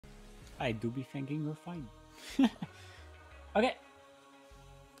I do be thinking we're fine. Okay.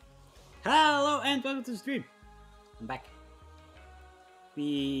 Hello and welcome to the stream. I'm back.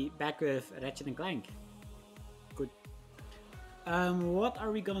 We back with Ratchet and Clank. Good. What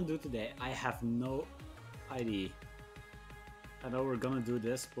are we gonna do today? I have no idea. I know we're gonna do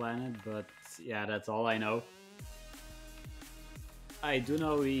this planet, but yeah, that's all I know. I do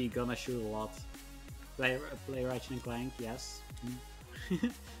know we gonna shoot a lot. Play Ratchet and Clank, yes.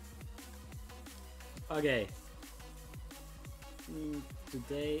 Okay.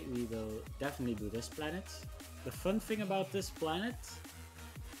 Today we will definitely do this planet. The fun thing about this planet,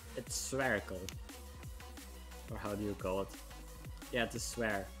 it's spherical. Or how do you call it? Yeah, it's a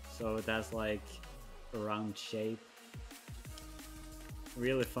sphere. So it has like a round shape.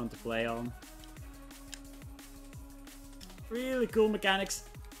 Really fun to play on. Really cool mechanics.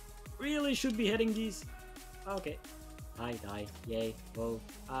 Really should be hitting these. Okay. Die. Yay. Whoa.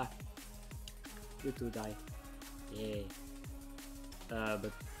 Ah. You two die. Yay.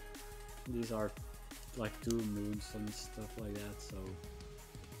 But these are like two moons and stuff like that, so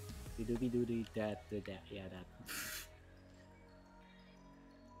doody that, yeah,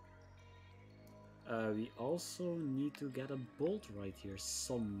 that. We also need to get a bolt right here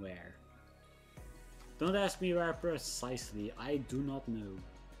somewhere. Don't ask me where precisely, I do not know.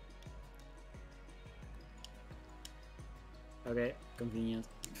 Okay, convenient.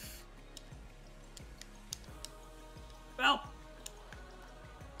 Well,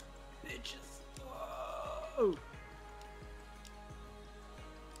 bitches. Whoa.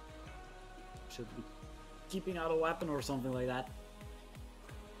 Should be keeping out a weapon or something like that.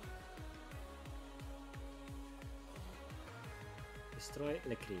 Destroy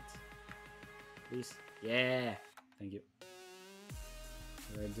Lecrit. Please. Yeah. Thank you.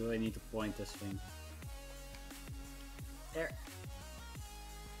 Where do I need to point this thing? There.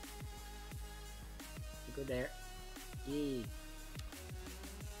 You go there. Yee.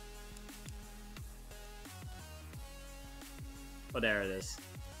 Oh, there it is.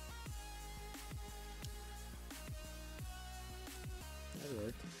 That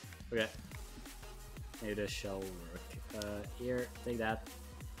worked. Okay. Maybe this shall work. Here, take that.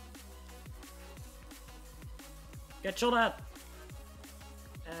 Get shot at!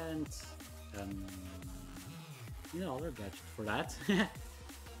 And need another gadget for that.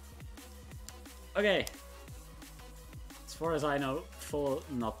 Okay. As far as I know, follow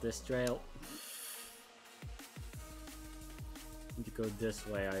not this trail. Need to go this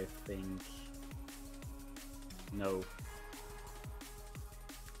way, I think. No.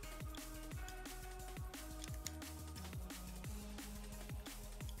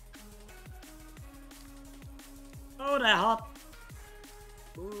 Oh, that hot!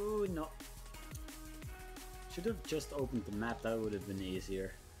 Ooh, no. Should have just opened the map, that would have been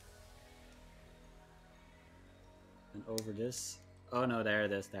easier. And over this. Oh no, there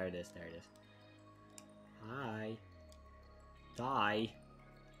it is, there it is, there it is. Hi. Die.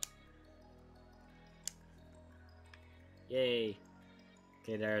 Yay.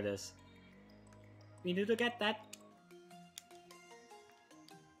 Okay, there it is. We need to get that.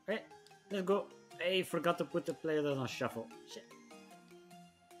 Okay, let's go. Hey, forgot to put the playlist on shuffle. Shit.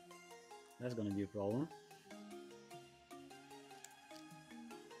 That's gonna be a problem.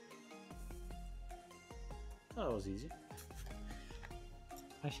 Oh, that was easy.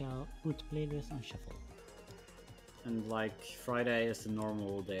 I shall put playlist on shuffle. And like Friday is the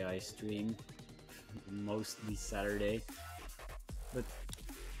normal day I stream, mostly Saturday. But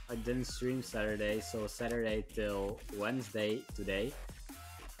I didn't stream Saturday, so Saturday till Wednesday today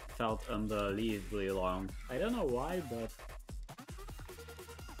felt unbelievably long. I don't know why, but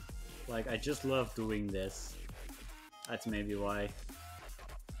like I just love doing this. That's maybe why.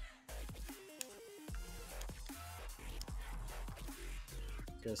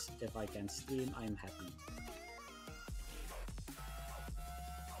 Because if I can stream, I'm happy.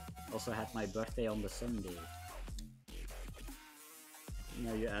 Also had my birthday on the Sunday.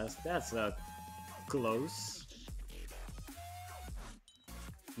 Now you ask, that's close.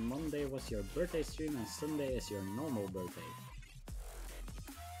 Monday was your birthday stream and Sunday is your normal birthday.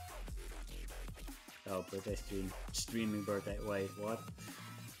 Oh, birthday stream. Streaming birthday. Wait, what?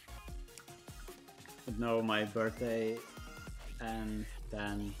 But no, my birthday and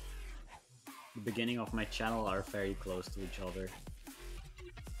then the beginning of my channel are very close to each other.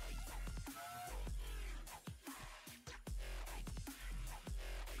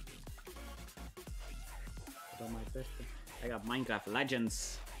 But on my birthday, I got Minecraft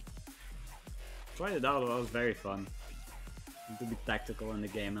Legends. Tried it out, it was very fun. To be tactical in the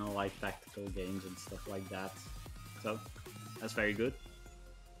game, and I like tactical games and stuff like that. So, that's very good.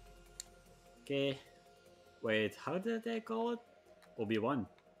 Okay. Wait, how did they call it? Obi-Wan.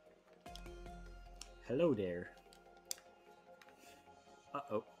 Hello there.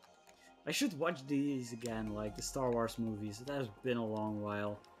 Uh-oh. I should watch these again, like the Star Wars movies. It has been a long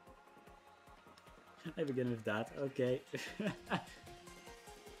while. I begin with that, okay.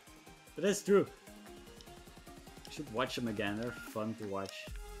 But it's true. I should watch them again, they're fun to watch.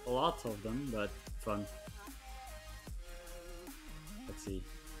 A lot of them, but fun. Let's see.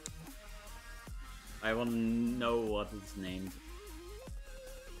 I want to know what it's named.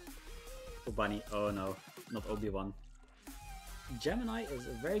 Obani. Oh no, not Obi-Wan. Gemini is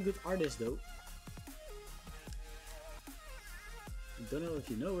a very good artist though. Don't know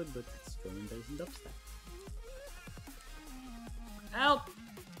if you know it, but it's drum based in dubstep. Help!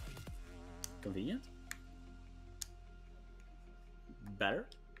 Convenient. Better.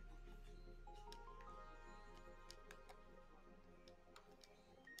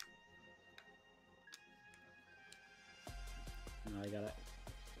 Now I gotta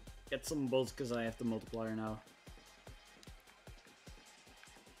get some bolts because I have the multiplier now.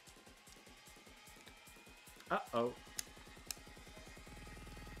 Uh-oh.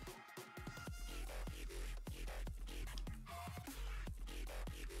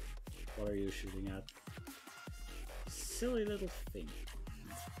 What are you shooting at? Silly little thing.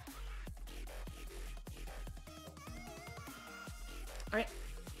 Okay.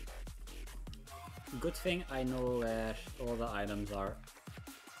 Good thing I know where all the items are.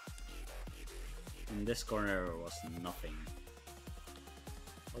 In this corner was nothing.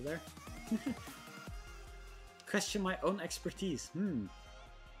 Was there? Question my own expertise.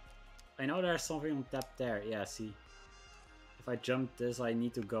 I know there's something on tap there. Yeah, see. If I jump this, I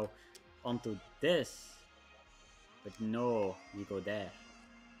need to go onto this. But no, you go there.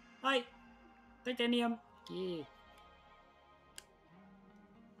 Hi! Titanium! Yeah.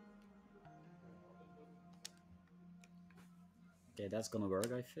 Okay, that's gonna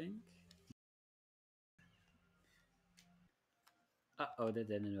work, I think. Uh-oh, that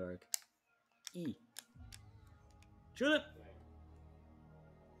didn't work. E. Shoot it!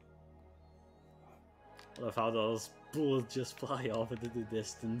 I love how those bullets just fly off into the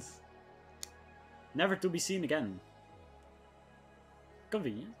distance. Never to be seen again.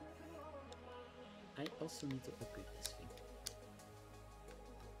 Convenient. I also need to upgrade this thing.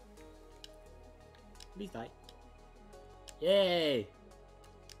 Please die. Yay!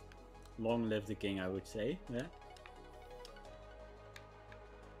 Long live the king, I would say. Yeah.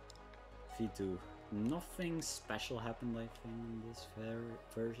 V2. Nothing special happened, I think, in this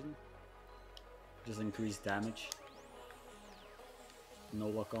version. Just increased damage. No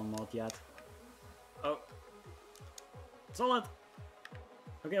lock on mod yet. Oh. Solid!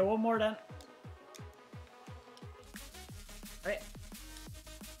 Okay, one more then. Hey.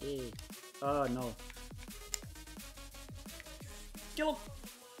 Hey. Oh no. Kill him!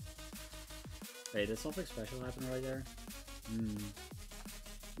 Wait, did something special happen right there?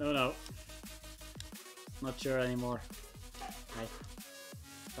 No. Not sure anymore. Bye.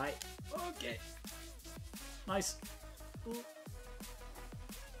 Bye. Okay. Nice. Ooh.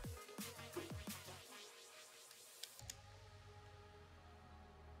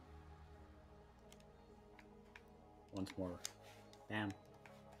 Once more. Damn.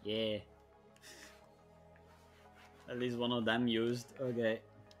 Yeah. At least one of them used. Okay.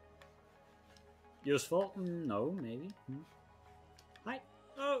 Useful? No, maybe. Hi.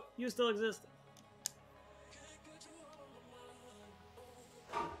 Oh, you still exist.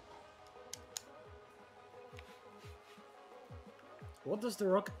 What does the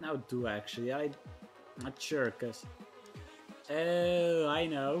rocket now do actually? I'm not sure, cause... Oh, I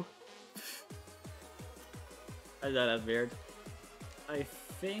know. That's weird. I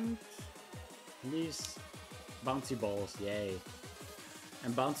think these bouncy balls, yay.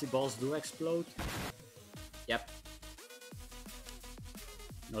 And bouncy balls do explode. Yep.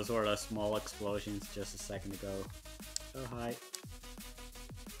 Those were the small explosions just a second ago. Oh, hi.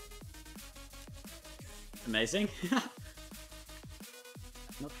 Amazing.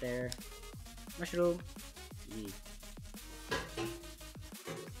 Not there. Mushroom. Eee.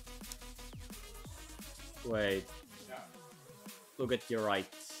 Wait. Look at your right.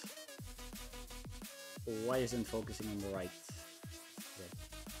 Why isn't focusing on the right? Okay.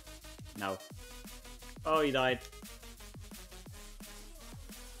 Now. Oh, he died.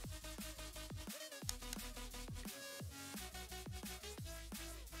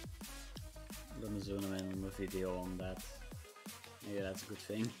 I'm gonna zoom in on the video on that. Yeah, that's a good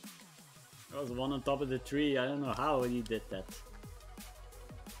thing. There was one on top of the tree. I don't know how he did that.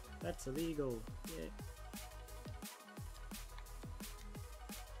 That's illegal. Yeah.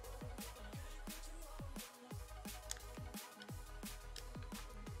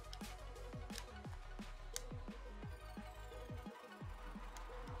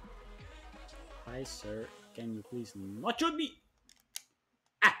 Hi, sir. Can you please not shoot me?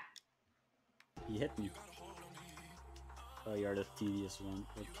 Ah! He hit me. Oh, you're the tedious one.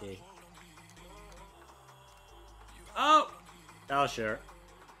 Okay. Oh! Oh, sure.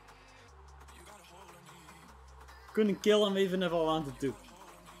 Couldn't kill him even if I wanted to.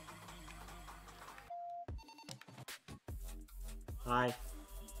 Hi.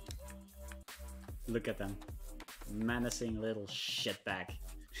 Look at them. Menacing little shitbag.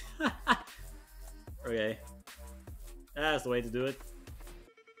 Okay. That's the way to do it.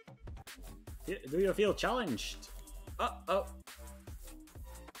 Do you feel challenged? Oh.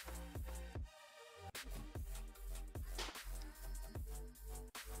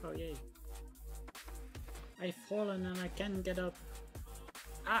 Oh yay. I've fallen and I can't get up.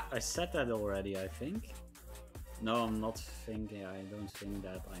 Ah, I said that already, I think. No, I'm not thinking. I don't think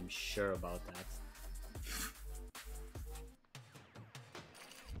that. I'm sure about that.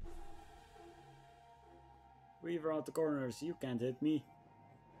 Weave around the corners. You can't hit me.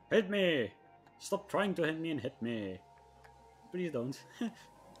 Hit me! Stop trying to hit me and hit me. Please don't.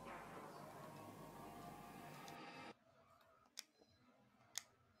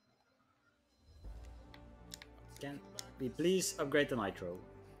 Can we please upgrade the nitro?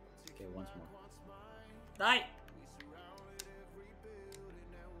 Okay, once more. Die!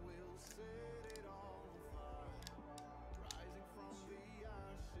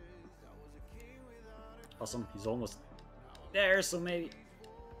 Awesome, he's almost there, so maybe...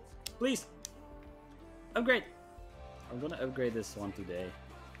 Please! Upgrade! I'm gonna upgrade this one today.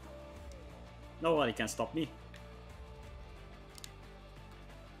 Nobody can stop me.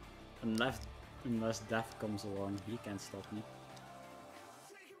 Unless death comes along, he can't stop me.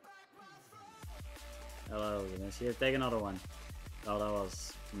 Hello, goodness. Here, take another one. Oh, that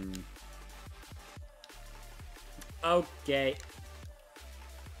was... Okay.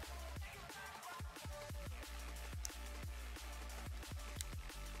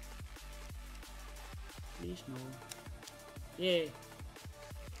 Please no. Yeah.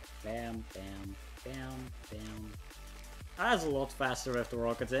 Bam, bam, bam, bam. That's a lot faster with the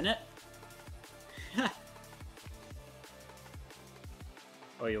rockets in it.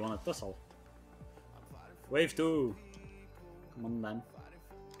 Oh, you want a tussle? Wave 2. Come on, then.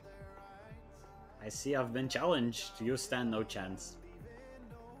 I see I've been challenged. You stand no chance.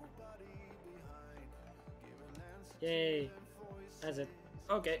 Yay. That's it.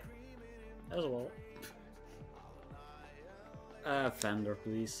 Okay. There's a wall. Fender,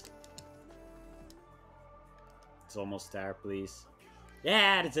 please. It's almost there, please.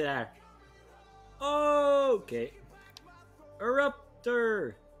 Yeah, it's there. Okay.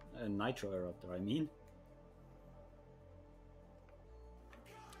 Eruptor. Nitro eruptor, I mean.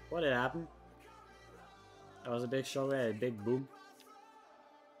 What did happen? That was a big shock, a big boom.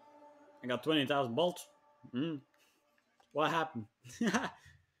 I got 20,000 bolts. What happened?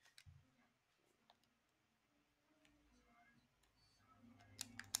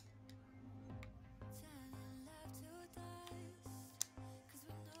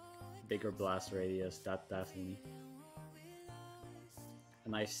 Bigger blast radius, that definitely.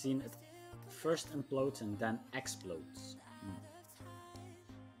 And I've seen it first implodes and then explodes.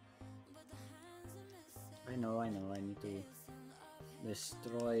 I know, I need to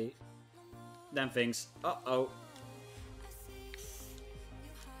destroy them things. Uh-oh.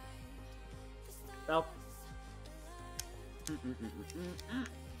 Help.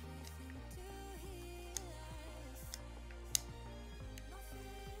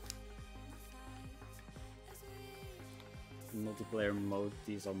 Multiplayer mode,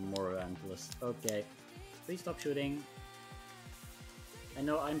 these are more endless. Okay. Please stop shooting. I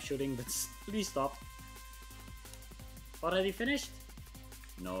know I'm shooting, but please stop. Already finished?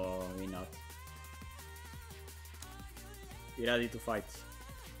 No, we're not. Be ready to fight.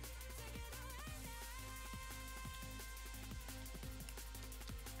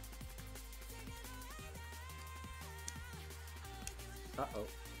 Uh-oh.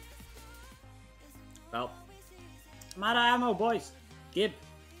 Well. I'm out of ammo, boys! Gib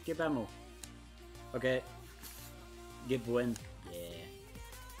ammo. Okay. Gib win. Yeah.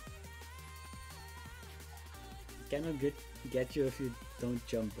 Cannot get you if you don't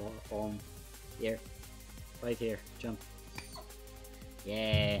jump on. Here. Right here. Jump.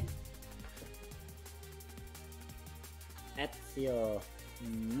 Yeah. Ezio.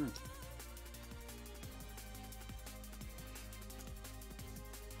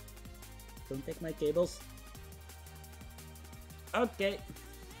 Don't take my cables. Okay.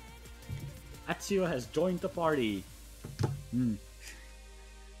 Ezio has joined the party.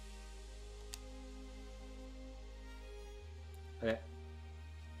 Okay.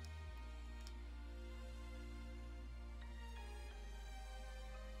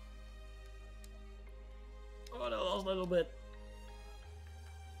 little bit.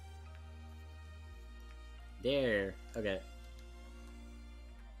 There. Okay.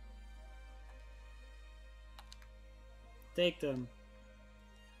 Take them.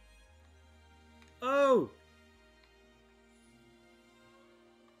 Oh!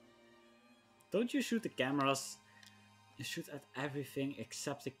 Don't you shoot the cameras? You shoot at everything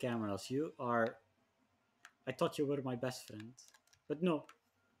except the cameras. You are... I thought you were my best friend. But no.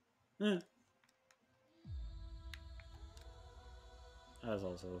 That's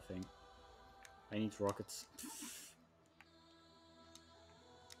also a thing. I need rockets.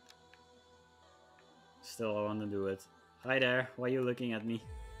 Still, I want to do it. Hi there, why are you looking at me?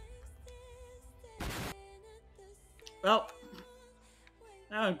 Well,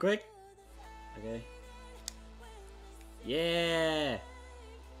 oh, quick. Okay. Yeah.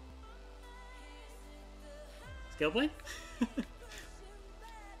 Skill point?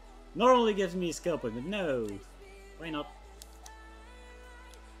 Normally gives me a skill point, but no. Why not?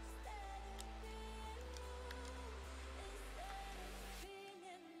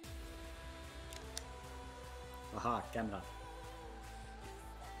 Aha, camera.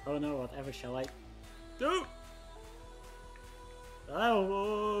 Oh no, whatever shall I do?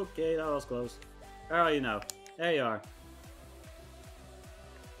 Oh, okay, that was close. Where are you now? There you are.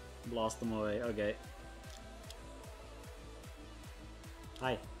 Blast them away, okay.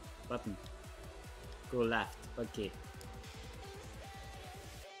 Hi, button. Go left, okay.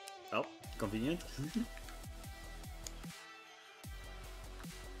 Oh, convenient.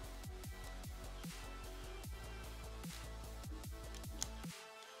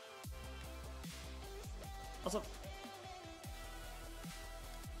 Awesome.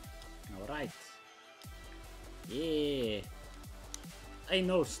 Alright. Yeah. I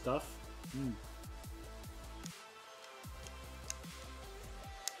know stuff.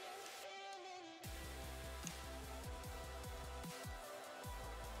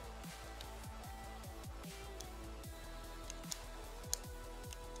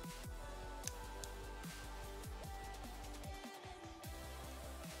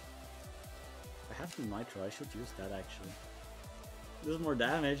 I have the nitro, I should use that actually. Does more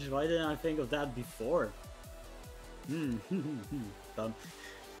damage, why didn't I think of that before? Done.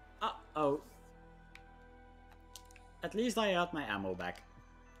 Uh-oh. At least I got my ammo back.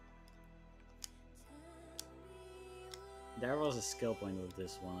 There was a skill point with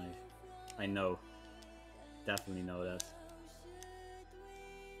this one, I know. Definitely know that.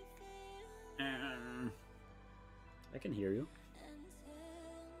 I can hear you.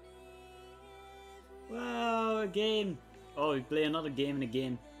 Wow, a game! Oh, we play another game in a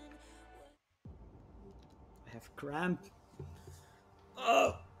game. I have cramp.